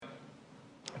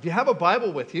If you have a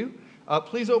Bible with you,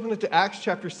 please open it to Acts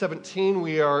chapter 17.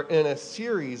 We are in a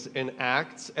series in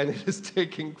Acts, and it is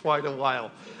taking quite a while.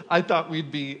 I thought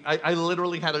I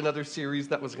literally had another series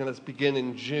that was going to begin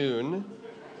in June.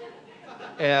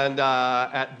 And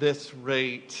at this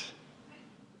rate,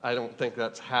 I don't think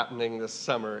that's happening this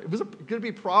summer. It was going to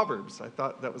be Proverbs. I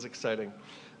thought that was exciting.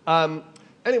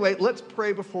 Anyway, let's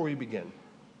pray before we begin.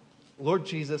 Lord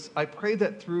Jesus, I pray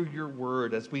that through your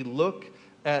word, as we look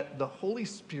at the Holy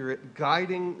Spirit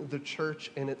guiding the church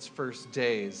in its first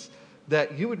days,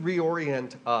 that you would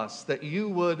reorient us, that you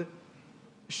would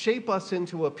shape us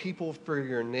into a people for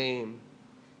your name,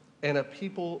 and a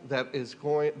people that is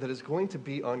going to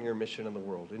be on your mission in the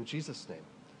world. In Jesus' name,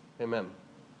 amen.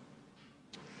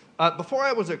 Before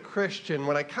I was a Christian,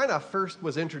 when I kind of first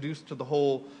was introduced to the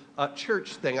whole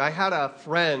church thing, I had a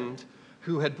friend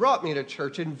who had brought me to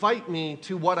church invite me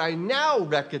to what I now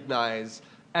recognize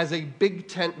as a big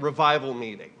tent revival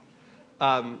meeting.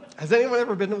 Has anyone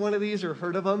ever been to one of these or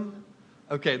heard of them?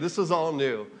 Okay, this was all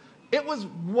new. It was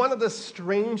one of the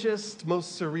strangest,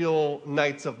 most surreal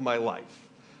nights of my life.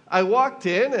 I walked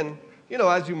in and,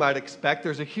 as you might expect,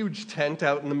 there's a huge tent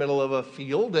out in the middle of a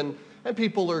field and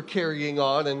people are carrying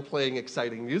on and playing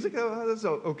exciting music. Oh, that's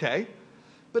okay.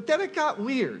 But then it got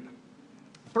weird.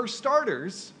 For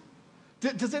starters,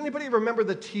 does anybody remember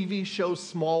the TV show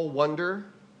Small Wonder,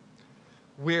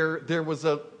 where there was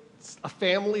a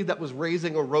family that was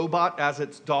raising a robot as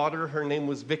its daughter? Her name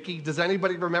was Vicky. Does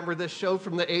anybody remember this show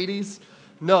from the 80s?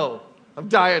 No. I'm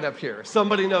dying up here.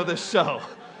 Somebody know this show.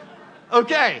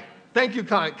 Okay. Thank you,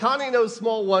 Connie. Connie knows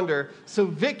Small Wonder. So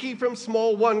Vicky from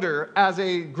Small Wonder, as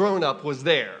a grown-up, was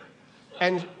there.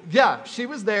 And yeah, she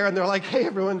was there, and they're like, hey,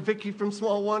 everyone, Vicky from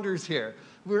Small Wonder's here.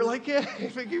 We were like, yeah,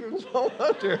 Vicky from Small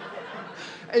Wonder.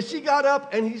 And she got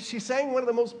up, and she sang one of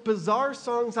the most bizarre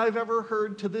songs I've ever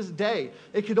heard to this day.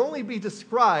 It could only be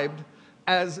described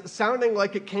as sounding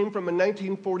like it came from a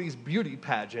 1940s beauty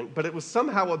pageant, but it was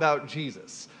somehow about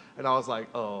Jesus. And I was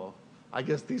like, oh, I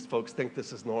guess these folks think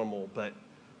this is normal, but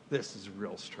this is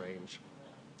real strange.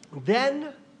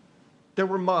 Then there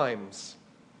were mimes.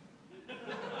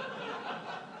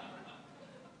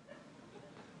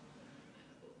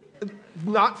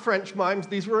 Not French mimes,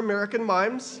 these were American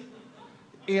mimes.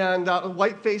 And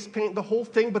white face paint, the whole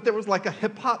thing, but there was like a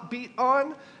hip-hop beat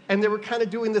on, and they were kind of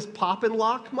doing this pop and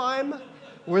lock mime,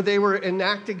 where they were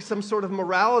enacting some sort of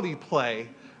morality play.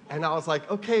 And I was like,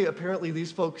 okay, apparently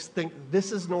these folks think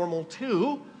this is normal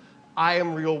too. I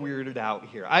am real weirded out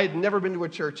here. I had never been to a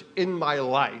church in my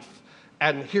life,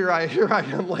 and here I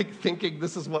am like thinking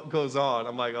this is what goes on.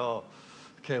 I'm like, oh,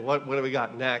 okay, what do we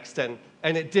got next? And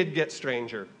it did get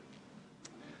stranger.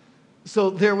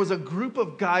 So there was a group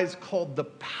of guys called the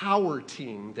Power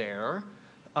Team there.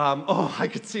 I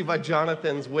could see by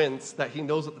Jonathan's wince that he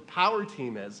knows what the Power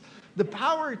Team is. The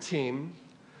Power Team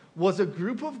was a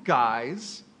group of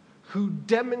guys who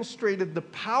demonstrated the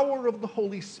power of the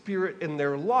Holy Spirit in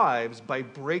their lives by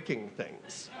breaking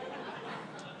things.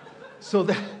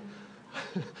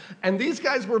 And these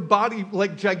guys were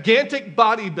gigantic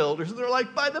bodybuilders. They're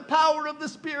like, by the power of the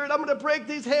Spirit, I'm going to break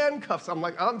these handcuffs. I'm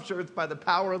like, I'm sure it's by the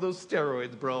power of those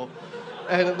steroids, bro.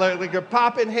 And they're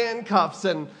popping handcuffs,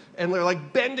 and they're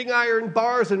like bending iron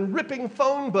bars and ripping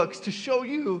phone books to show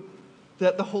you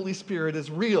that the Holy Spirit is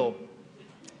real.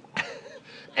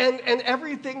 And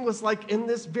everything was like in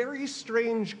this very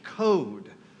strange code,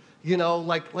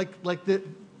 like the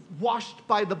washed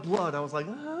by the blood. I was like,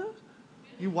 huh?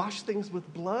 You wash things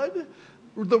with blood?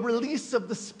 The release of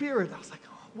the Spirit. I was like,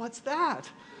 oh, what's that?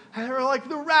 And they were like,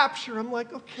 the rapture. I'm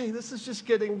like, okay, this is just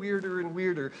getting weirder and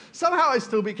weirder. Somehow I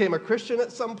still became a Christian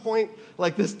at some point.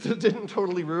 Like, this didn't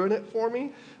totally ruin it for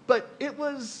me. But it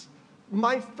was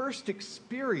my first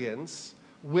experience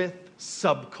with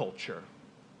subculture,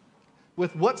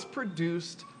 with what's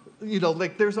produced.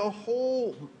 There's a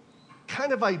whole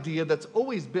kind of idea that's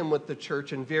always been with the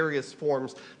church in various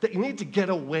forms that you need to get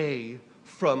away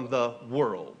from the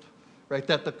world, right?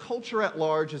 That the culture at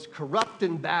large is corrupt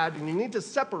and bad, and you need to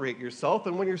separate yourself,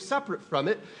 and when you're separate from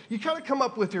it, you kind of come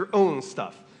up with your own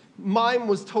stuff. Mime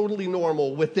was totally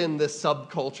normal within this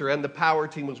subculture, and the Power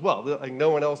Team as well. Like, no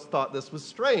one else thought this was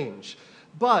strange.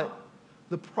 But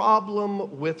the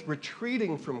problem with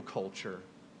retreating from culture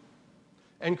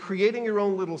and creating your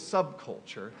own little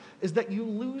subculture is that you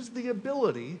lose the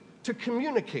ability to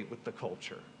communicate with the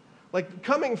culture. Like,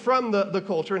 coming from the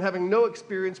culture and having no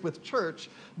experience with church,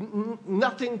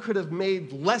 nothing could have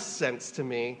made less sense to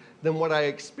me than what I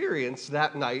experienced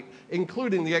that night,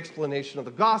 including the explanation of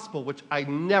the gospel, which I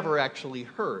never actually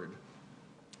heard.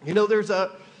 There's an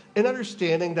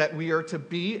understanding that we are to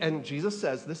be, and Jesus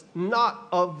says this, not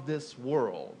of this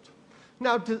world.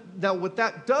 Now, what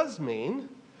that does mean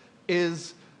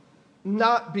is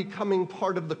not becoming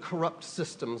part of the corrupt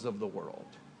systems of the world.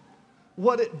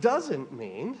 What it doesn't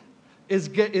mean is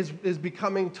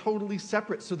becoming totally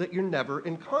separate so that you're never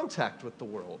in contact with the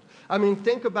world. I mean,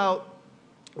 think about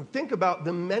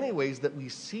the many ways that we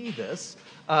see this.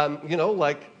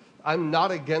 Like, I'm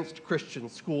not against Christian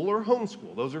school or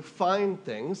homeschool. Those are fine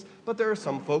things, but there are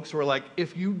some folks who are like,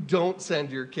 if you don't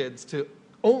send your kids to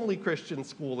only Christian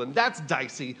school, and that's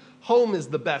dicey, home is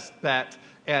the best bet,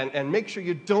 and make sure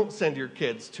you don't send your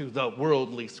kids to the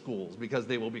worldly schools because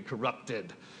they will be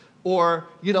corrupted. Or,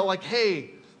 like, hey,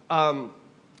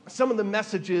 some of the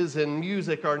messages in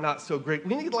music are not so great.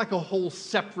 We need like a whole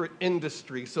separate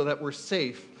industry so that we're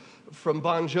safe from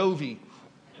Bon Jovi.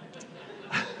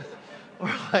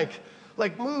 Or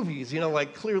like movies,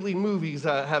 like clearly movies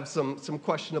have some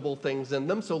questionable things in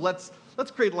them. So let's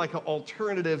create like an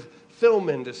alternative film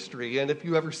industry. And if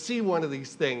you ever see one of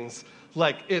these things,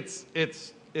 like it's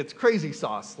crazy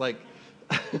sauce. Like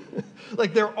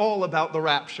like they're all about the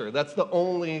rapture. That's the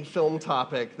only film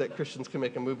topic that Christians can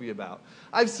make a movie about.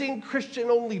 I've seen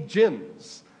Christian-only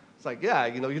gyms. It's like, yeah,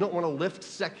 you don't want to lift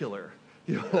secular.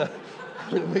 You want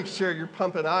to make sure you're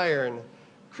pumping iron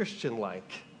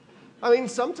Christian-like. I mean,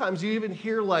 sometimes you even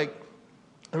hear like,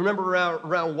 I remember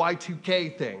around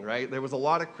Y2K thing, right? There was a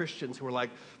lot of Christians who were like,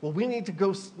 well, we need to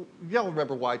go, y'all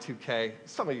remember Y2K?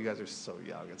 Some of you guys are so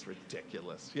young, it's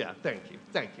ridiculous. Yeah, thank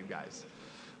you guys.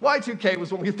 Y2K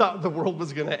was when we thought the world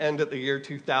was going to end at the year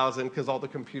 2000 because all the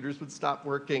computers would stop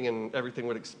working and everything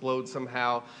would explode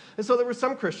somehow. And so there were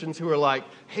some Christians who were like,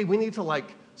 hey, we need to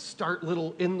like start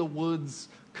little in-the-woods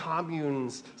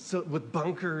communes with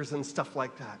bunkers and stuff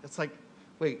like that. It's like,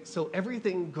 wait, so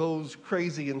everything goes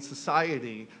crazy in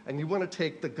society and you want to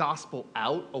take the gospel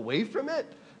away from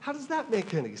it? How does that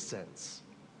make any sense?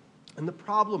 And the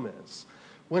problem is,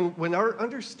 when our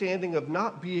understanding of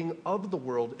not being of the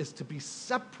world is to be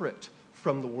separate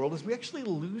from the world, is we actually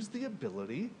lose the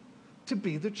ability to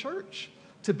be the church,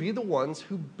 to be the ones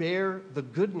who bear the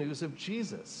good news of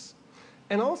Jesus.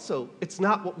 And also, it's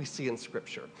not what we see in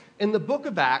Scripture. In the book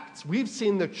of Acts, we've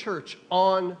seen the church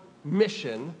on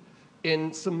mission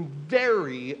in some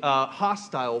very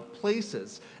hostile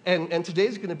places. And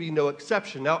today's going to be no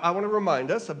exception. Now, I want to remind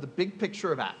us of the big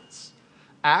picture of Acts.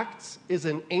 Acts is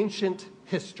an ancient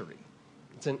history.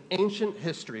 It's an ancient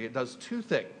history. It does two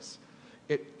things.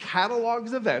 It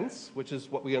catalogs events, which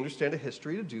is what we understand a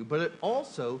history to do, but it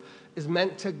also is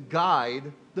meant to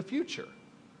guide the future.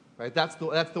 Right? That's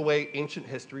the way ancient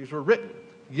histories were written.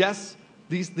 Yes,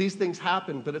 these things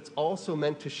happen, but it's also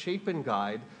meant to shape and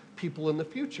guide people in the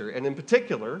future. And in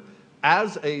particular,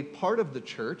 as a part of the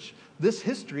church, this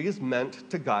history is meant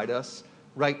to guide us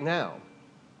right now.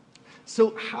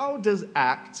 So how does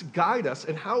Acts guide us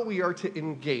in how we are to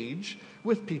engage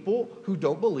with people who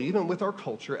don't believe and with our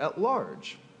culture at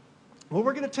large? Well,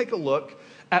 we're going to take a look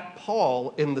at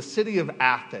Paul in the city of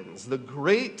Athens, the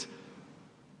great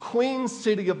queen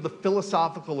city of the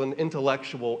philosophical and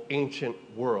intellectual ancient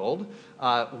world,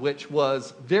 which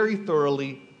was very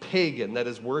thoroughly pagan, that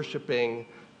is worshiping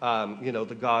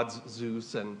the gods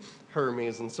Zeus and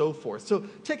Hermes and so forth. So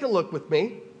take a look with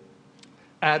me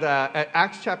at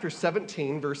Acts chapter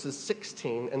 17, verses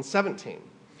 16 and 17. It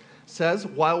says,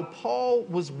 while Paul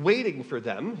was waiting for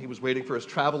them, he was waiting for his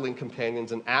traveling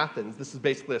companions in Athens, this is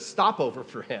basically a stopover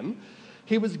for him,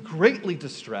 he was greatly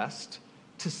distressed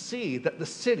to see that the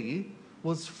city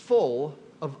was full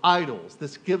of idols.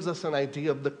 This gives us an idea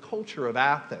of the culture of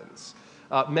Athens.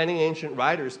 Many ancient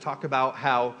writers talk about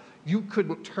how you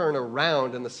couldn't turn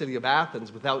around in the city of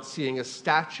Athens without seeing a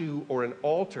statue or an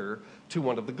altar to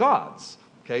one of the gods.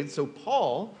 Okay, so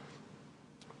Paul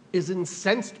is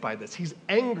incensed by this. He's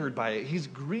angered by it. He's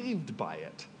grieved by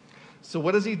it. So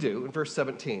what does he do in verse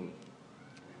 17?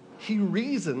 He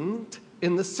reasoned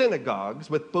in the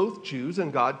synagogues with both Jews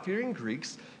and God-fearing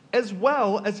Greeks, as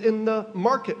well as in the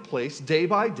marketplace day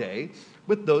by day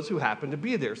with those who happened to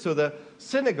be there. So the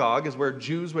synagogue is where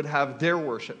Jews would have their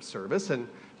worship service, and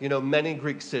many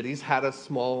Greek cities had a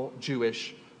small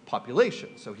Jewish population.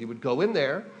 So he would go in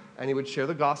there and he would share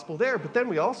the gospel there. But then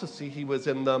we also see he was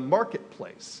in the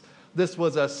marketplace. This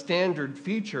was a standard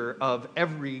feature of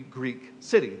every Greek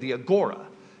city, the agora.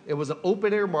 It was an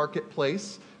open-air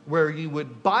marketplace where you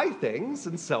would buy things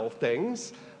and sell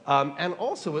things, and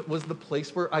also it was the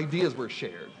place where ideas were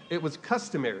shared. It was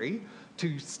customary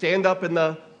to stand up in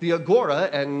the agora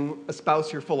and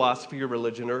espouse your philosophy or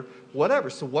religion or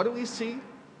whatever. So what do we see?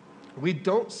 We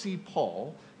don't see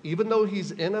Paul, even though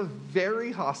he's in a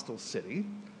very hostile city,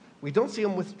 we don't see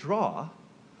him withdraw.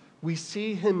 We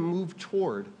see him move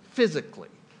toward physically.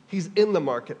 He's in the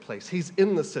marketplace. He's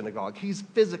in the synagogue. He's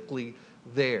physically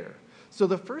there. So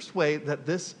the first way that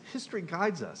this history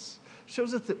guides us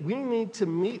shows us that we need to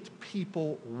meet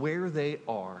people where they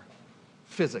are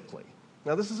physically.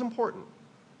 Now, this is important.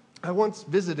 I once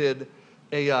visited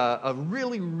a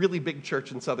really, really big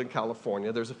church in Southern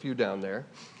California. There's a few down there.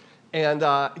 And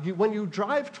when you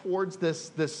drive towards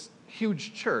this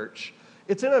huge church,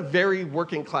 it's in a very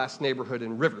working-class neighborhood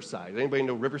in Riverside. Anybody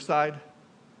know Riverside?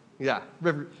 Yeah,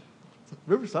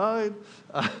 Riverside.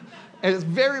 And it's a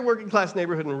very working-class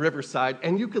neighborhood in Riverside,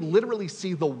 and you could literally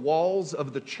see the walls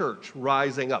of the church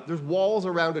rising up. There's walls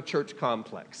around a church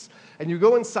complex. And you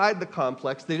go inside the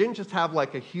complex, they didn't just have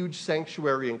like a huge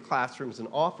sanctuary and classrooms and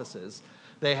offices.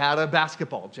 They had a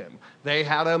basketball gym. They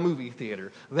had a movie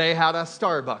theater. They had a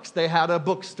Starbucks. They had a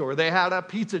bookstore. They had a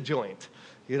pizza joint.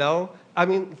 You know? I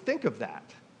mean, think of that.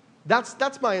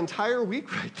 That's my entire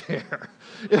week right there.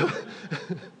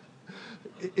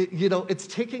 It's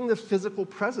taking the physical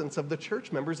presence of the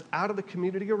church members out of the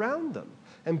community around them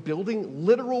and building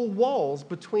literal walls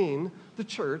between the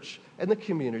church and the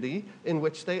community in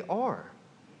which they are.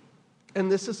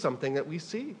 And this is something that we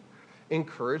see.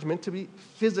 Encouragement to be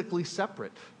physically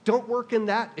separate. Don't work in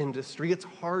that industry. It's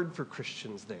hard for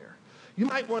Christians there. You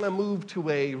might want to move to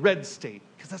a red state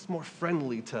because that's more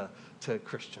friendly to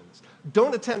Christians.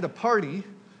 Don't attend a party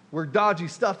where dodgy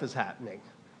stuff is happening,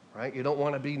 right? You don't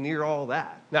want to be near all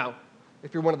that. Now,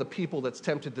 if you're one of the people that's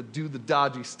tempted to do the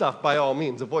dodgy stuff, by all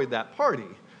means, avoid that party.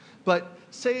 But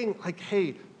saying, like,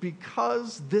 hey,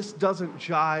 because this doesn't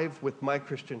jive with my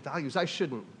Christian values, I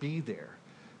shouldn't be there,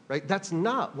 right? That's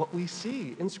not what we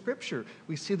see in Scripture.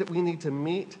 We see that we need to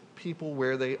meet people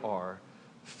where they are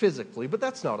physically, but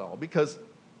that's not all, because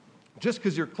just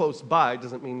because you're close by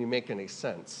doesn't mean you make any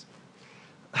sense.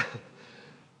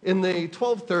 In the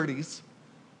 1230s,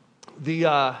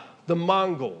 the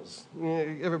Mongols,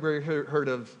 everybody heard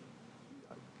of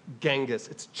Genghis?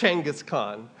 It's Chengiz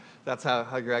Khan. That's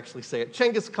how you actually say it.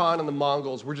 Chengiz Khan and the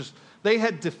Mongols they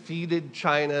had defeated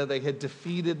China, they had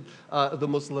defeated the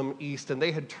Muslim East, and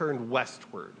they had turned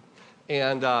westward.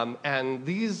 And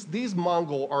these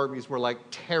Mongol armies were like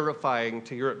terrifying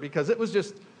to Europe because it was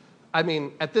just,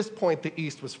 at this point, the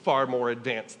East was far more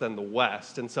advanced than the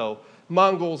West. And so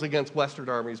Mongols against Western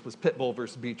armies was pit bull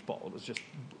versus beach ball. It was just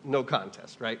no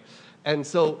contest, right? And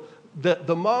so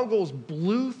the Mongols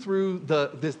blew through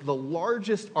the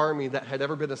largest army that had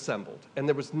ever been assembled. And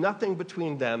there was nothing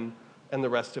between them and the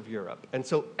rest of Europe. And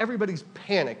so everybody's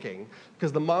panicking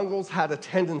because the Mongols had a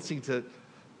tendency to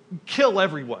kill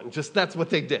everyone. Just that's what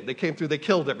they did. They came through, they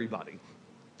killed everybody.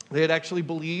 They had actually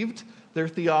believed, their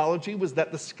theology was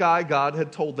that the sky god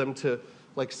had told them to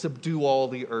like subdue all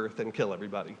the earth and kill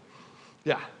everybody.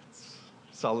 Yeah, it's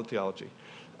solid theology.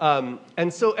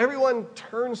 And so everyone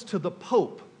turns to the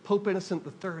Pope Innocent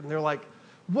III, and they're like,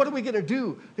 what are we going to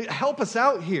do? Help us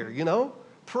out here,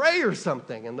 Pray or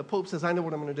something. And the Pope says, I know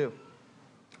what I'm going to do.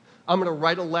 I'm going to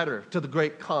write a letter to the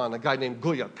great Khan, a guy named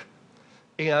Guyuk,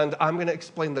 and I'm going to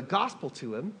explain the gospel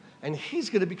to him, and he's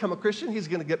going to become a Christian. He's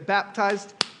going to get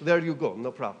baptized. There you go,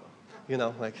 no problem.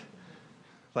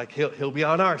 Like he'll be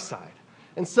on our side.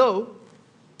 And so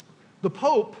the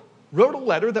Pope wrote a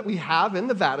letter that we have in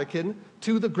the Vatican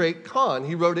to the great Khan.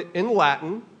 He wrote it in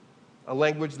Latin, a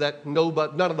language that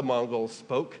none of the Mongols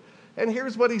spoke. And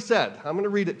here's what he said. I'm going to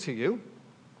read it to you,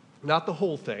 not the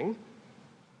whole thing.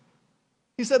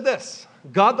 He said this: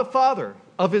 God the Father,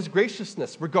 of his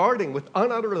graciousness, regarding with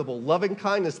unutterable loving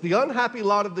kindness the unhappy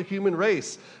lot of the human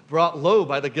race, brought low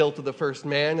by the guilt of the first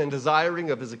man, and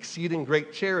desiring of his exceeding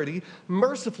great charity,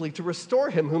 mercifully to restore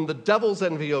him whom the devil's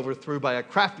envy overthrew by a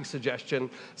crafty suggestion,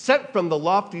 sent from the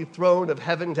lofty throne of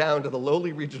heaven down to the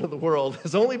lowly region of the world,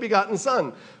 his only begotten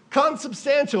Son,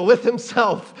 consubstantial with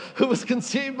himself, who was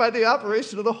conceived by the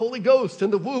operation of the Holy Ghost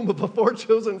in the womb of a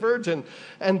forechosen virgin,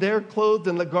 and there clothed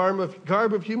in the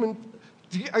garb of human.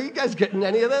 Are you guys getting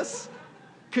any of this?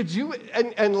 Could you,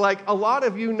 and like a lot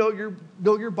of you know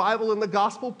your Bible and the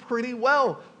gospel pretty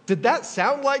well. Did that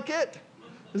sound like it?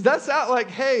 Does that sound like,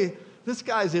 hey, this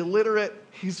guy's illiterate,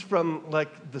 he's from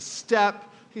like the steppe,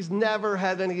 he's never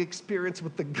had any experience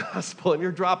with the gospel, and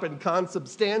you're dropping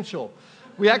consubstantial?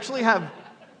 We actually have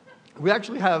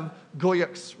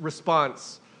Guyuk's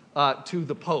response to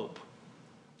the Pope.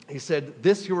 He said,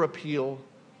 "This your appeal,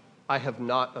 I have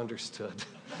not understood."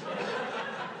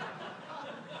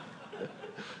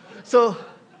 So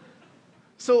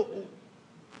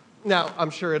now I'm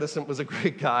sure Innocent was a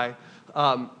great guy,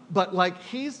 but like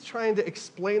he's trying to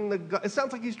explain it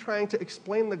sounds like he's trying to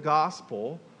explain the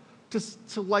gospel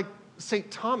to like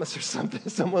St. Thomas or something,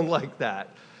 someone like that.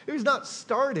 He's not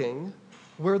starting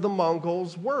where the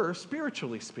Mongols were,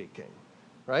 spiritually speaking,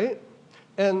 right?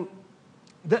 And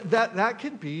that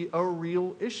can be a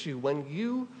real issue when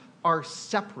you are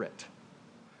separate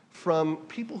from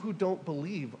people who don't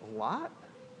believe a lot.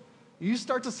 You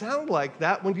start to sound like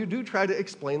that when you do try to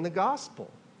explain the gospel.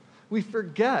 We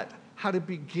forget how to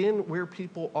begin where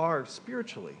people are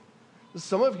spiritually.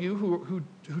 Some of you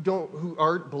who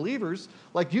aren't believers,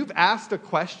 like you've asked a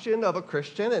question of a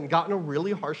Christian and gotten a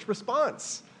really harsh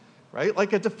response, right?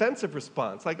 Like a defensive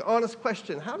response, like honest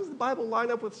question. How does the Bible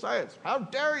line up with science? How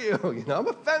dare you? I'm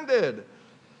offended.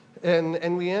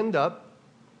 And we end up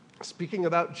speaking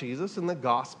about Jesus and the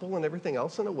gospel and everything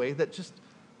else in a way that just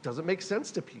doesn't make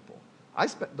sense to people. I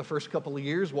spent the first couple of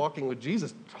years walking with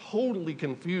Jesus totally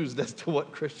confused as to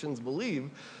what Christians believe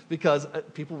because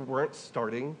people weren't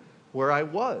starting where I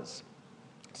was.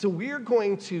 So we're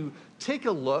going to take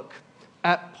a look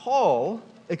at Paul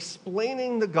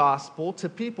explaining the gospel to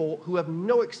people who have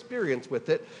no experience with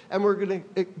it, and we're going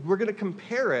to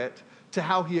compare it to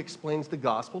how he explains the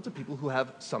gospel to people who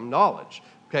have some knowledge.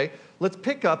 Okay, let's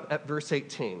pick up at verse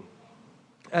 18.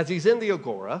 As he's in the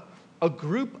agora, a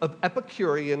group of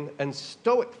Epicurean and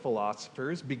Stoic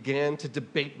philosophers began to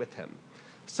debate with him.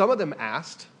 Some of them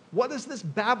asked, "What is this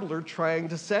babbler trying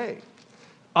to say?"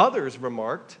 Others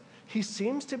remarked, "He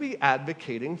seems to be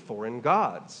advocating foreign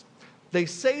gods." They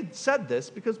said this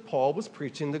because Paul was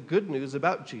preaching the good news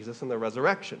about Jesus and the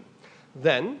resurrection.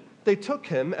 Then they took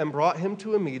him and brought him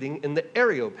to a meeting in the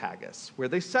Areopagus, where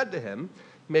they said to him,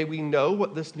 "May we know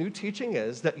what this new teaching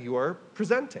is that you are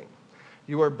presenting?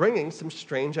 You are bringing some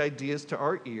strange ideas to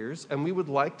our ears, and we would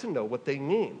like to know what they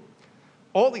mean."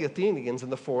 All the Athenians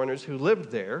and the foreigners who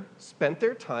lived there spent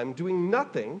their time doing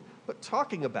nothing but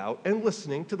talking about and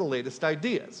listening to the latest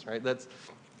ideas, right?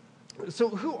 So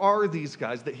who are these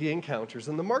guys that he encounters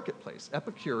in the marketplace?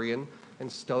 Epicurean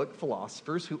and Stoic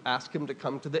philosophers who ask him to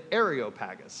come to the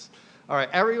Areopagus. All right,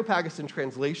 Areopagus in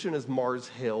translation is Mars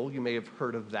Hill. You may have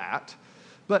heard of that.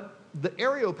 But the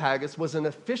Areopagus was an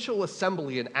official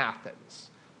assembly in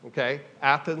Athens, okay?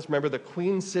 Athens, remember, the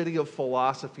queen city of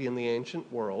philosophy in the ancient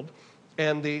world.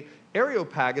 And the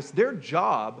Areopagus, their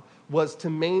job was to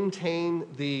maintain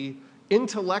the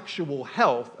intellectual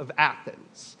health of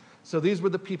Athens. So these were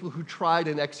the people who tried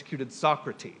and executed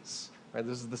Socrates, right?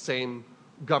 This is the same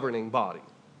governing body.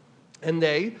 And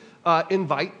they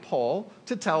invite Paul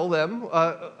to tell them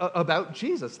about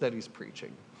Jesus that he's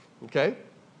preaching, okay?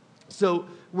 So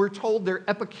we're told they're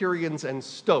Epicureans and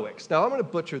Stoics. Now, I'm going to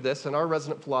butcher this, and our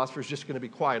resident philosopher is just going to be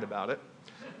quiet about it.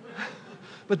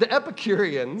 But the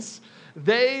Epicureans,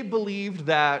 they believed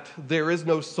that there is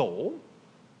no soul.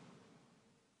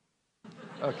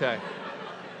 Okay.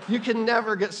 You can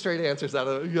never get straight answers out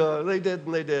of it. Yeah, they did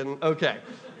and they didn't. Okay.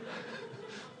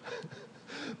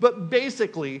 But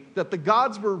basically, that the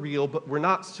gods were real, but were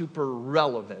not super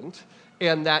relevant,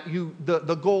 and that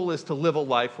the goal is to live a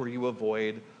life where you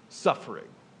avoid suffering.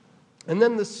 And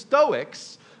then the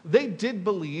Stoics, they did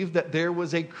believe that there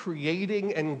was a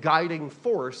creating and guiding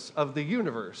force of the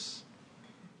universe.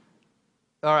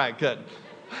 All right, good.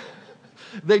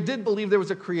 They did believe there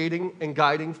was a creating and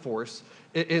guiding force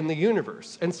in the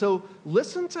universe. And so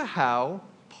listen to how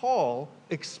Paul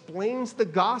explains the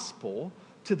gospel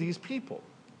to these people.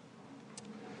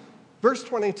 Verse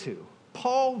 22,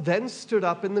 Paul then stood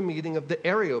up in the meeting of the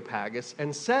Areopagus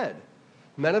and said,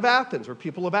 "Men of Athens," or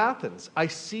people of Athens, "I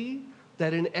see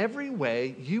that in every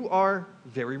way you are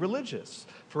very religious.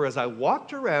 For as I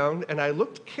walked around and I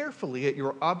looked carefully at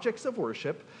your objects of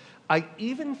worship, I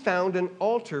even found an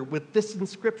altar with this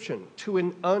inscription, 'To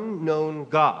an unknown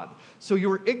God.' So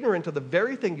you are ignorant of the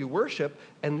very thing you worship,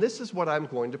 and this is what I'm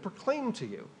going to proclaim to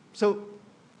you." So,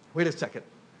 wait a second.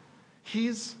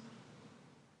 He's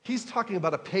talking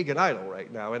about a pagan idol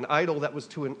right now, an idol that was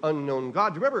to an unknown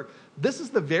God. Remember, this is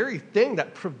the very thing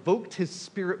that provoked his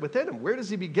spirit within him. Where does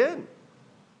he begin?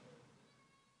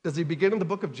 Does he begin in the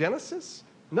book of Genesis?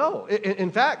 No.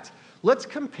 In fact, let's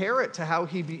compare it to how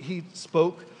he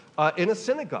spoke in a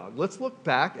synagogue. Let's look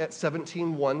back at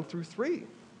 17:1 through 3.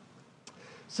 It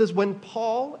says, "When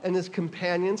Paul and his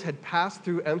companions had passed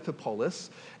through Amphipolis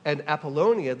and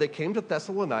Apollonia, they came to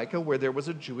Thessalonica, where there was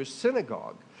a Jewish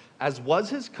synagogue. As was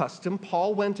his custom,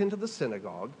 Paul went into the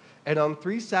synagogue, and on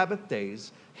 3 Sabbath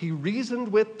days he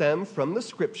reasoned with them from the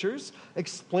Scriptures,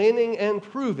 explaining and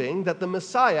proving that the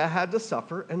Messiah had to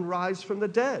suffer and rise from the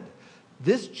dead.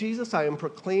 'This Jesus I am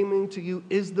proclaiming to you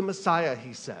is the Messiah,'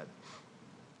 he said."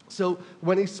 So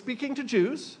when he's speaking to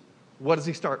Jews, what does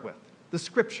he start with? The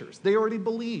Scriptures. They already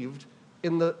believed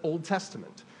in the Old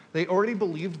Testament. They already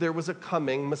believed there was a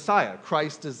coming Messiah.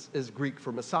 Christ is Greek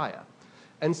for Messiah.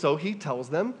 And so he tells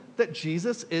them that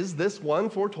Jesus is this one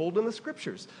foretold in the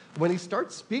Scriptures. When he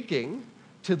starts speaking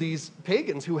to these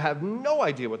pagans who have no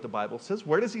idea what the Bible says,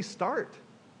 where does he start?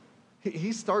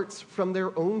 He starts from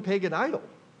their own pagan idol.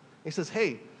 He says,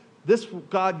 hey, this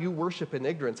God you worship in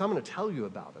ignorance, I'm going to tell you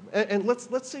about him. And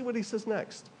let's see what he says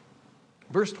next.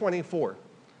 Verse 24.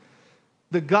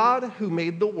 The God who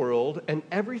made the world and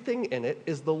everything in it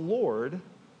is the Lord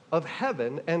of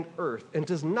heaven and earth, and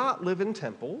does not live in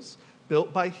temples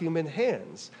built by human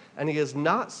hands. And he is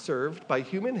not served by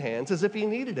human hands as if he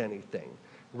needed anything.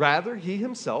 Rather, he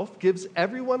himself gives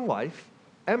everyone life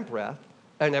and breath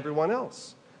and everyone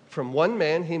else. From one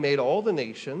man he made all the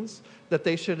nations, that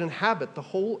they should inhabit the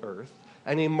whole earth,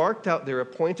 and he marked out their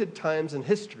appointed times in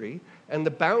history and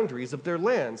the boundaries of their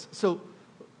lands. So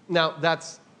now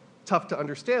that's tough to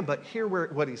understand, but hear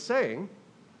what he's saying.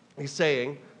 He's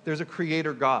saying there's a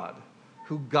creator God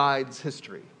who guides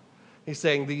history. He's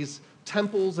saying these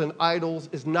temples and idols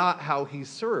is not how he's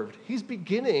served. He's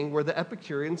beginning where the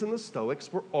Epicureans and the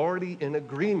Stoics were already in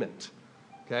agreement,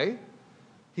 okay?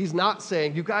 He's not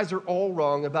saying you guys are all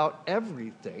wrong about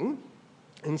everything.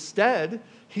 Instead,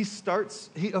 he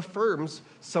affirms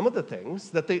some of the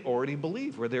things that they already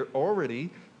believe, where they're already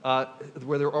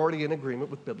in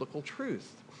agreement with biblical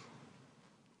truth.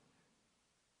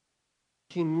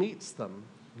 He meets them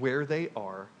where they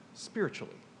are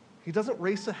spiritually. He doesn't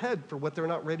race ahead for what they're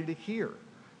not ready to hear.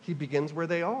 He begins where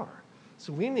they are.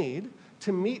 So we need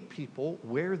to meet people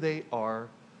where they are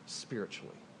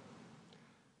spiritually.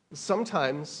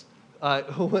 Sometimes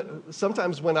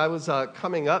when I was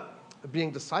coming up,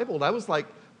 being discipled, I was like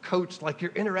coached, like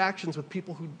your interactions with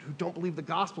people who don't believe the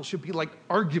gospel should be like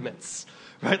arguments,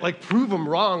 right? Like prove them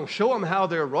wrong, show them how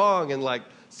they're wrong, and like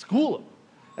school them.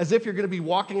 As if you're going to be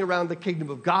walking around the kingdom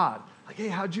of God. Like, hey,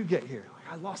 how'd you get here?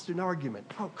 Like, I lost an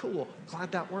argument. Oh, cool. Glad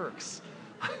that works.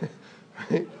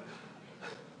 Right?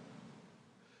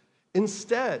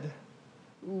 Instead,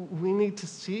 we need to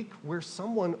seek where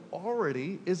someone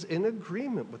already is in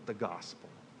agreement with the gospel.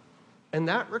 And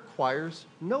that requires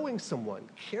knowing someone,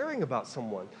 caring about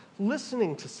someone,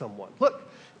 listening to someone.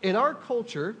 Look, in our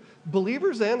culture,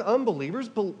 believers and unbelievers,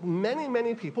 many,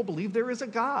 many people believe there is a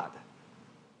God.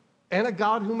 And a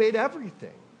God who made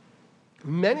everything.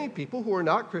 Many people who are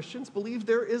not Christians believe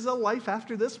there is a life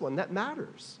after this one that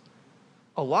matters.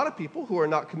 A lot of people who are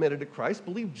not committed to Christ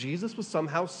believe Jesus was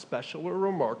somehow special or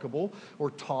remarkable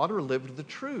or taught or lived the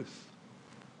truth.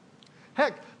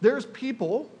 Heck, there's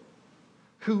people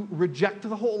who reject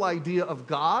the whole idea of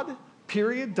God,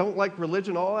 period, don't like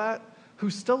religion, all that, who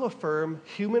still affirm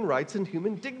human rights and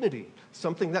human dignity,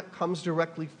 something that comes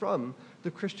directly from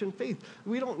the Christian faith.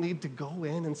 We don't need to go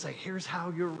in and say, here's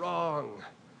how you're wrong,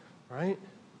 right?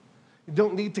 You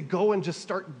don't need to go and just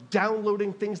start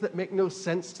downloading things that make no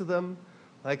sense to them.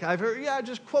 Like I've heard,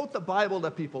 just quote the Bible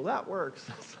to people. That works.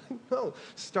 It's like, no,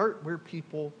 start where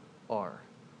people are.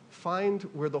 Find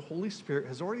where the Holy Spirit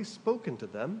has already spoken to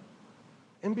them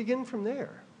and begin from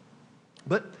there.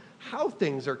 But how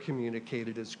things are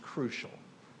communicated is crucial.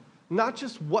 Not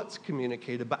just what's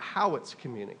communicated, but how it's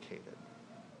communicated.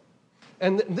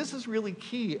 And this is really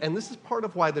key, and this is part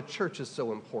of why the church is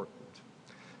so important.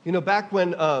 You know, back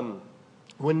when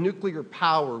nuclear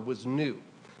power was new,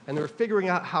 and they were figuring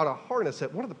out how to harness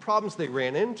it, one of the problems they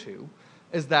ran into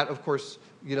is that, of course,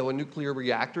 you know, a nuclear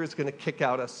reactor is going to kick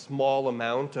out a small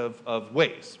amount of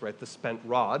waste, right, the spent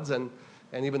rods, and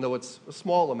even though it's a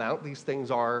small amount, these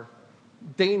things are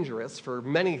dangerous for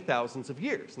many thousands of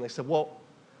years. And they said, well,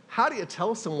 how do you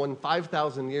tell someone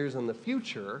 5,000 years in the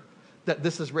future that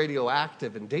this is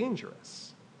radioactive and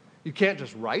dangerous? You can't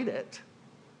just write it.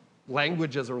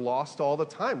 Languages are lost all the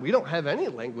time. We don't have any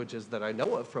languages that I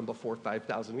know of from before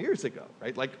 5,000 years ago,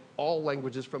 right? Like all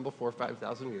languages from before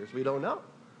 5,000 years, we don't know.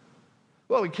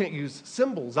 Well, we can't use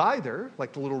symbols either,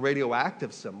 like the little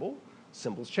radioactive symbol.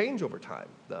 Symbols change over time.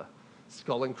 The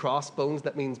skull and crossbones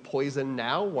that means poison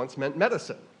now once meant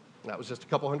medicine. That was just a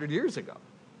couple hundred years ago.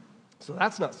 So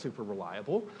that's not super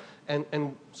reliable.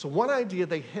 And so one idea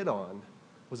they hit on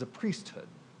was a priesthood,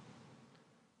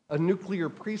 a nuclear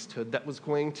priesthood that was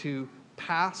going to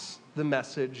pass the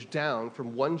message down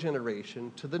from one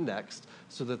generation to the next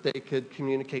so that they could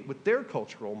communicate with their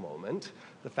cultural moment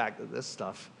the fact that this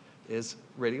stuff is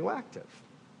radioactive.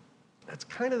 That's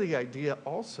kind of the idea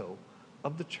also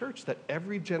of the church, that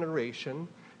every generation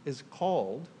is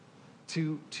called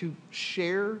to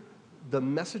share the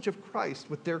message of Christ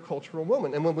with their cultural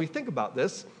moment. And when we think about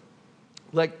this,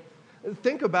 like,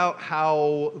 think about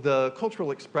how the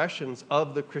cultural expressions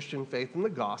of the Christian faith and the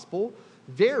gospel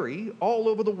vary all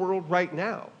over the world right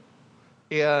now.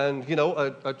 And, you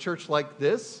know, a church like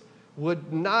this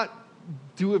would not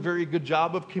do a very good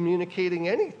job of communicating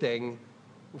anything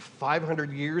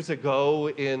 500 years ago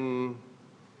in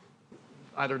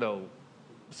I don't know,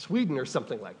 Sweden or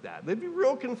something like that. They'd be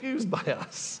real confused by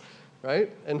us,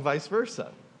 right? And vice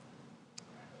versa.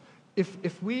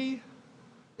 If we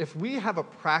have a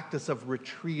practice of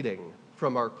retreating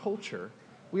from our culture,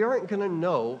 we aren't going to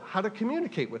know how to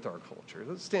communicate with our culture.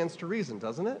 That stands to reason,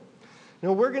 doesn't it?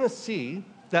 Now, we're going to see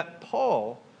that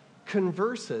Paul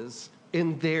converses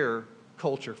in their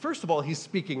culture. First of all, he's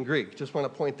speaking Greek. Just want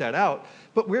to point that out.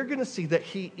 But we're going to see that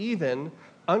he even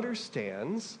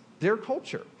understands their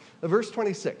culture. Verse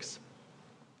 26,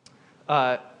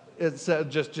 it's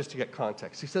just to get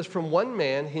context. He says, "From one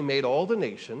man he made all the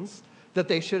nations, that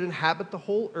they should inhabit the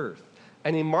whole earth.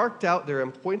 And he marked out their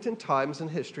appointed times in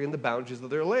history and the boundaries of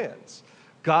their lands.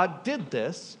 God did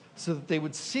this so that they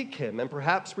would seek him and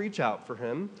perhaps reach out for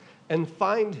him and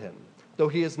find him, though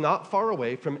he is not far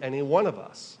away from any one of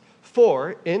us.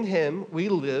 For in him we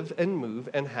live and move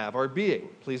and have our being."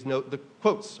 Please note the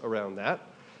quotes around that.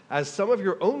 "As some of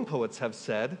your own poets have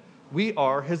said, we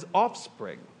are his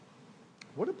offspring."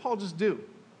 What did Paul just do?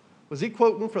 Was he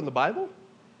quoting from the Bible?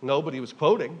 No, but he was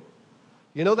quoting.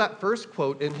 You know that first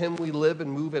quote, "In him we live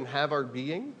and move and have our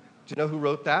being"? Do you know who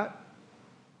wrote that?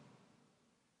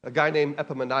 A guy named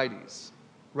Epimenides,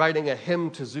 writing a hymn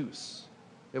to Zeus.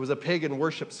 It was a pagan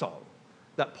worship song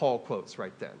that Paul quotes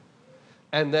right then.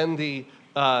 And then the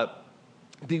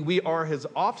 "we are his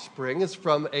offspring" is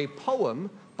from a poem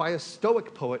by a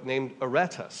Stoic poet named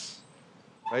Aratus.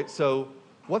 Right? So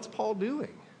what's Paul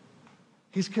doing?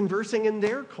 He's conversing in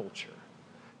their culture.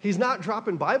 He's not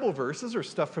dropping Bible verses or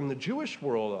stuff from the Jewish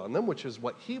world on them, which is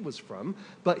what he was from,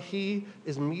 but he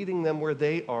is meeting them where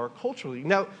they are culturally.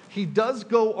 Now, he does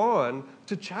go on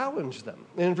to challenge them.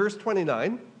 In verse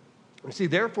 29, we see,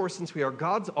 "Therefore, since we are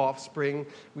God's offspring,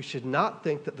 we should not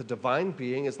think that the divine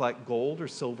being is like gold or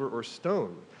silver or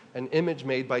stone, an image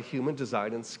made by human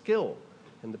design and skill.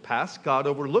 In the past, God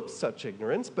overlooked such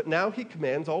ignorance, but now he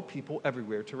commands all people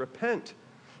everywhere to repent.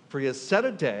 For he has set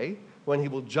a day when he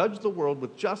will judge the world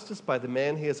with justice by the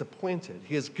man he has appointed.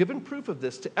 He has given proof of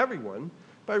this to everyone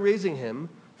by raising him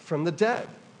from the dead."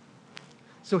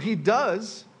 So he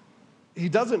doesn't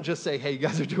just say, "Hey, you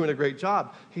guys are doing a great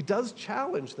job." He does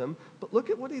challenge them, but look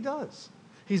at what he does.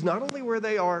 He's not only where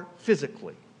they are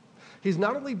physically, he's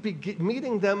not only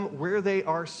meeting them where they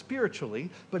are spiritually,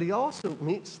 but he also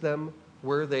meets them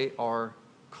where they are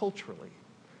culturally.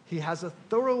 He has a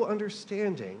thorough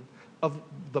understanding of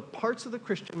the parts of the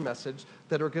Christian message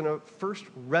that are going to first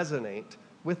resonate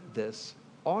with this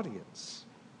audience.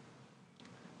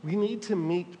 We need to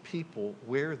meet people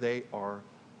where they are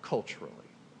culturally.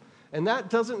 And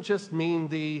that doesn't just mean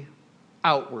the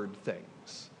outward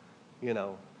things,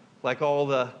 like all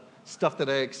the stuff that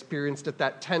I experienced at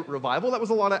that tent revival. That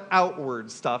was a lot of outward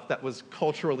stuff that was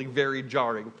culturally very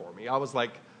jarring for me. I was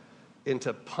like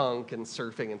into punk and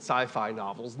surfing and sci-fi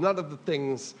novels. None of the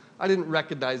things, I didn't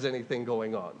recognize anything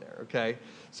going on there, okay?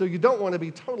 So you don't want to be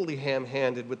totally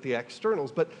ham-handed with the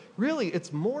externals, but really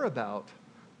it's more about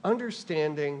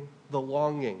understanding the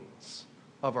longings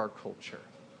of our culture,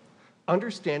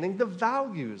 understanding the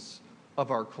values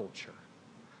of our culture,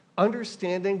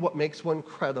 understanding what makes one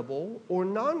credible or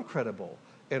non-credible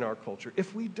in our culture.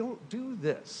 If we don't do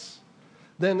this,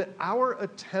 then our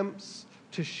attempts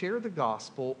to share the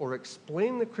gospel or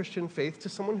explain the Christian faith to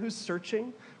someone who's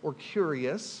searching or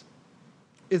curious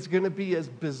is going to be as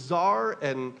bizarre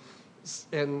and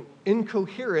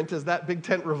incoherent as that big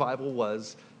tent revival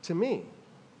was to me.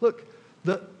 Look,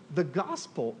 the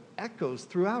gospel echoes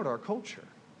throughout our culture.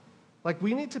 Like,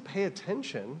 we need to pay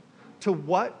attention to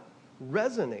what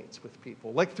resonates with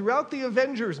people. Like, throughout the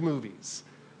Avengers movies,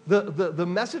 the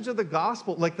message of the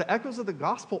gospel, like the echoes of the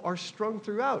gospel, are strung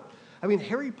throughout. I mean,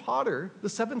 Harry Potter, the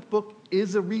 7th book,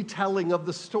 is a retelling of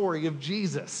the story of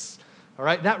Jesus. All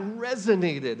right, that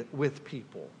resonated with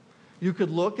people. You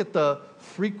could look at the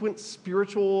frequent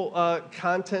spiritual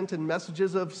content and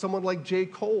messages of someone like J.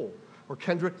 Cole or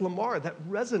Kendrick Lamar. That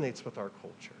resonates with our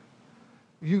culture.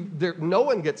 No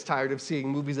one gets tired of seeing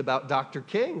movies about Dr.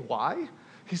 King. Why?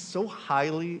 He's so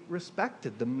highly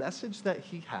respected. The message that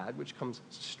he had, which comes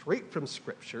straight from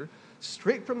Scripture,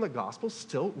 straight from the gospel,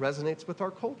 still resonates with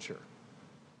our culture.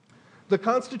 The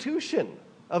Constitution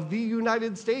of the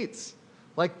United States,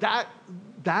 like that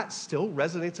still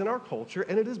resonates in our culture,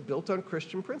 and it is built on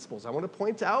Christian principles. I want to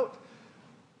point out,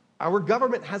 our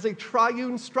government has a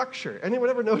triune structure. Anyone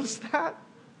ever notice that?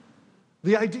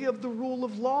 The idea of the rule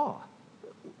of law.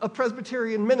 A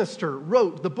Presbyterian minister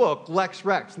wrote the book, Lex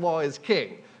Rex, Law is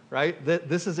King, right?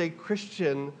 This is a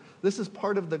Christian, this is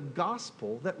part of the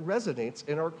gospel that resonates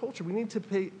in our culture. We need to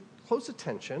pay close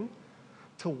attention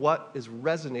to what is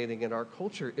resonating in our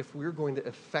culture if we're going to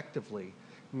effectively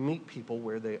meet people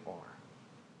where they are.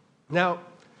 Now,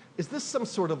 is this some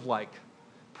sort of like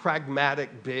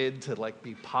pragmatic bid to like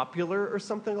be popular or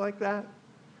something like that?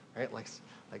 Right? Like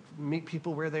meet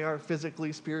people where they are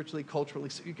physically, spiritually, culturally,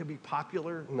 so you can be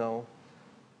popular? No.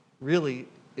 Really,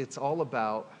 it's all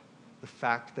about the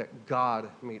fact that God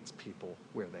meets people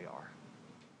where they are.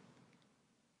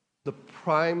 The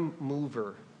prime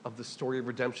mover of the story of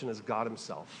redemption is God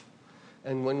himself.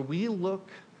 And when we look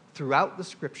throughout the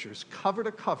scriptures, cover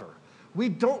to cover, we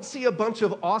don't see a bunch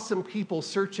of awesome people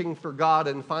searching for God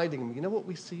and finding him. You know what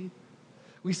we see?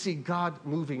 We see God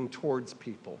moving towards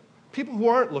people. People who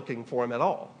aren't looking for him at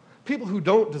all. People who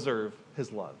don't deserve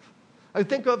his love. I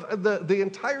think of the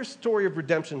entire story of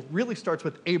redemption really starts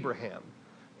with Abraham.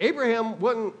 Abraham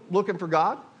wasn't looking for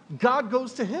God. God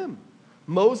goes to him.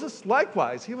 Moses,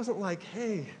 likewise. He wasn't like,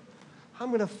 hey, I'm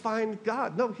going to find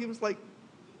God. No, he was like,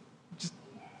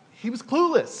 he was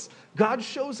clueless. God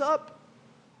shows up,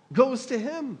 goes to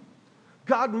him.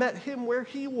 God met him where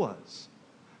he was.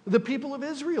 The people of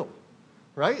Israel,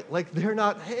 right? Like they're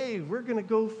not, hey, we're going to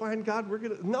go find God.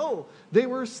 No, they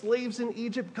were slaves in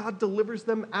Egypt. God delivers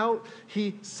them out.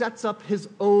 He sets up his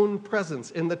own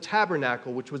presence in the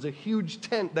tabernacle, which was a huge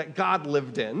tent that God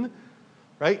lived in,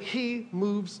 right? He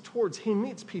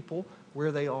meets people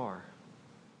where they are.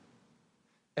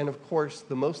 And of course,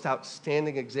 the most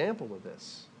outstanding example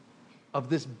of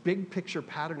this big picture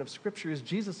pattern of Scripture is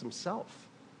Jesus himself.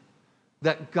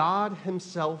 That God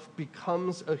himself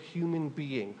becomes a human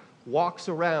being, walks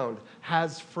around,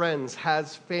 has friends,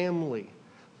 has family,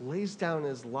 lays down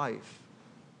his life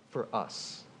for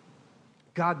us.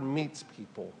 God meets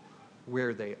people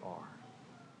where they are.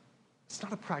 It's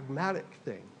not a pragmatic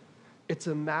thing. It's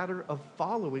a matter of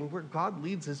following where God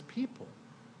leads his people.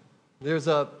 There's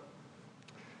a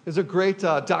great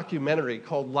documentary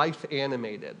called Life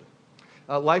Animated.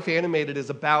 Life Animated is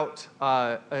about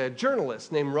a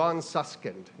journalist named Ron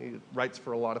Suskind. He writes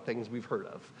for a lot of things we've heard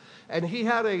of. And he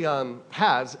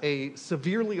has a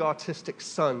severely autistic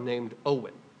son named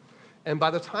Owen. And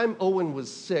by the time Owen was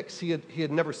 6, he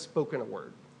had never spoken a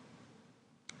word.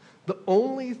 The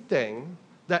only thing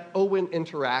that Owen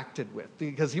interacted with,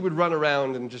 because he would run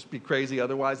around and just be crazy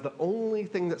otherwise, the only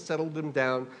thing that settled him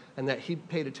down and that he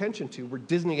paid attention to were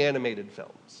Disney animated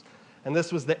films. And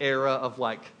this was the era of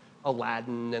like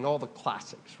Aladdin and all the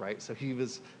classics, right? So he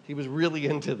was really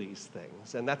into these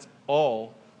things. And that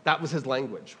was his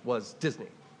language, was Disney.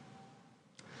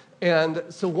 And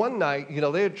so one night,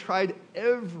 they had tried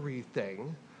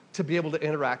everything to be able to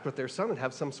interact with their son and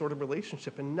have some sort of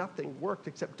relationship, and nothing worked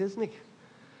except Disney.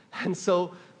 And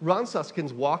so Ron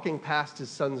Suskind's walking past his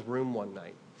son's room one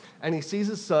night, and he sees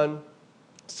his son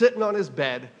sitting on his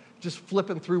bed, just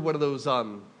flipping through one of those,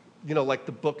 like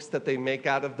the books that they make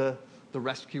out of the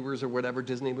Rescuers or whatever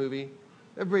Disney movie.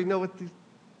 Everybody know what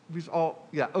these all,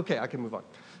 yeah, okay, I can move on.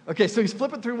 Okay, so he's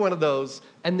flipping through one of those,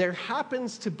 and there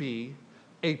happens to be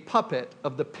a puppet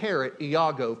of the parrot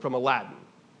Iago from Aladdin.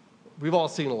 We've all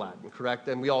seen Aladdin, correct?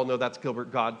 And we all know that's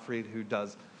Gilbert Gottfried who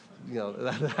does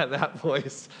that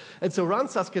voice. And so Ron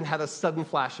Suskind had a sudden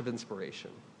flash of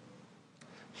inspiration.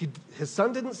 His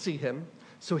son didn't see him,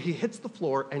 so he hits the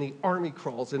floor and he army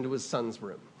crawls into his son's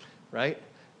room, right?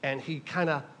 And he kind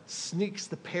of sneaks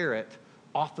the parrot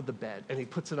off of the bed and he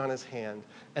puts it on his hand.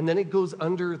 And then he goes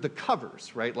under the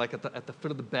covers, right? Like at the foot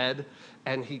of the bed,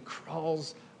 and he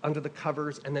crawls under the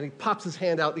covers, and then he pops his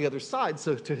hand out the other side.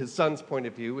 So to his son's point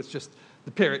of view, it's just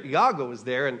the parrot Iago is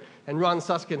there, and Ron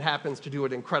Suskind happens to do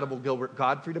an incredible Gilbert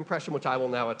Gottfried impression, which I will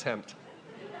now attempt.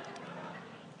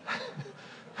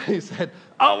 He said,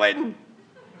 Owen,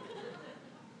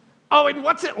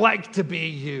 what's it like to be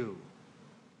you?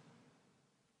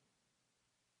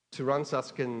 To Ron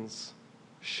Suskind's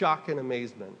shock and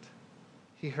amazement,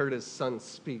 he heard his son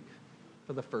speak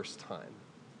for the first time.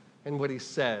 And what he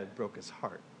said broke his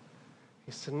heart.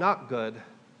 He said, not good,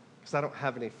 because I don't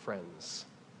have any friends.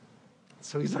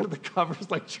 So he's under the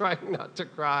covers, like trying not to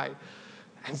cry.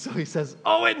 And so he says,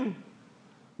 Owen,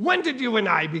 when did you and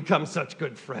I become such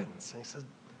good friends? And he said,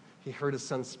 he heard his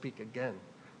son speak again.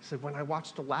 He said, when I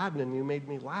watched Aladdin and you made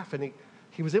me laugh. And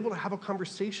he was able to have a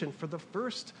conversation for the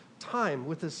first time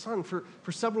with his son for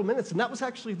several minutes. And that was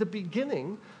actually the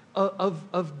beginning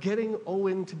of getting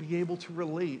Owen to be able to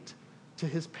relate to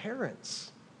his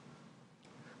parents.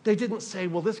 They didn't say,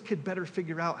 well, this kid better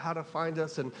figure out how to find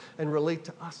us and relate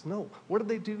to us. No. What did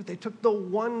they do? They took the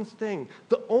one thing,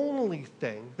 the only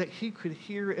thing that he could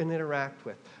hear and interact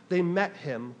with. They met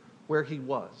him where he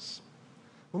was.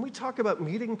 When we talk about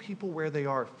meeting people where they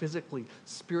are physically,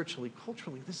 spiritually,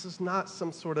 culturally, this is not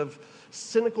some sort of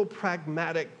cynical,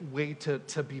 pragmatic way to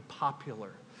be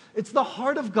popular. It's the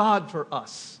heart of God for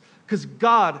us, because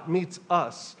God meets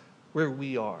us where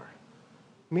we are.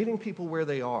 Meeting people where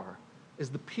they are is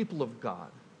the people of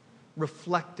God,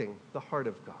 reflecting the heart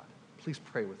of God. Please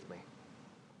pray with me.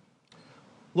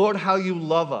 Lord, how you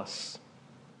love us.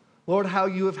 Lord, how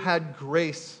you have had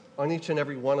grace on each and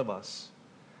every one of us,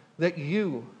 that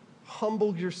you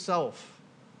humbled yourself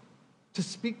to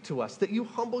speak to us, that you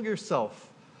humble yourself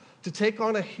to take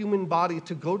on a human body,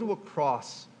 to go to a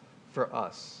cross for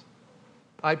us.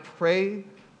 I pray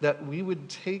that we would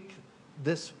take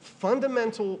this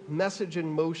fundamental message in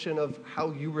motion of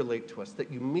how you relate to us,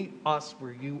 that you meet us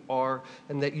where you are,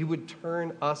 and that you would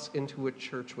turn us into a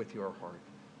church with your heart.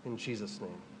 In Jesus'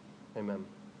 name, amen.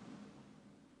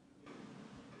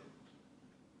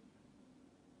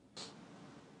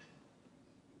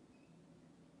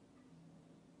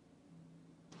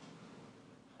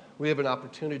 We have an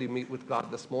opportunity to meet with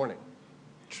God this morning.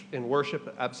 In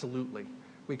worship, absolutely.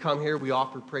 We come here, we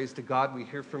offer praise to God, we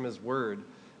hear from his word,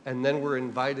 and then we're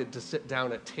invited to sit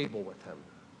down at table with him.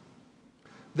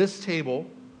 This table,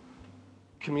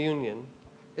 communion,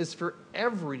 is for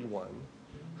everyone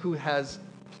who has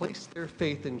placed their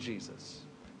faith in Jesus.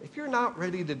 If you're not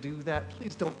ready to do that,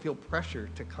 please don't feel pressure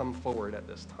to come forward at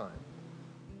this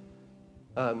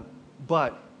time.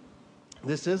 But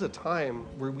this is a time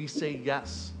where we say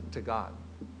yes to God.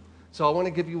 So I want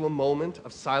to give you a moment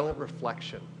of silent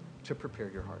reflection to prepare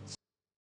your hearts.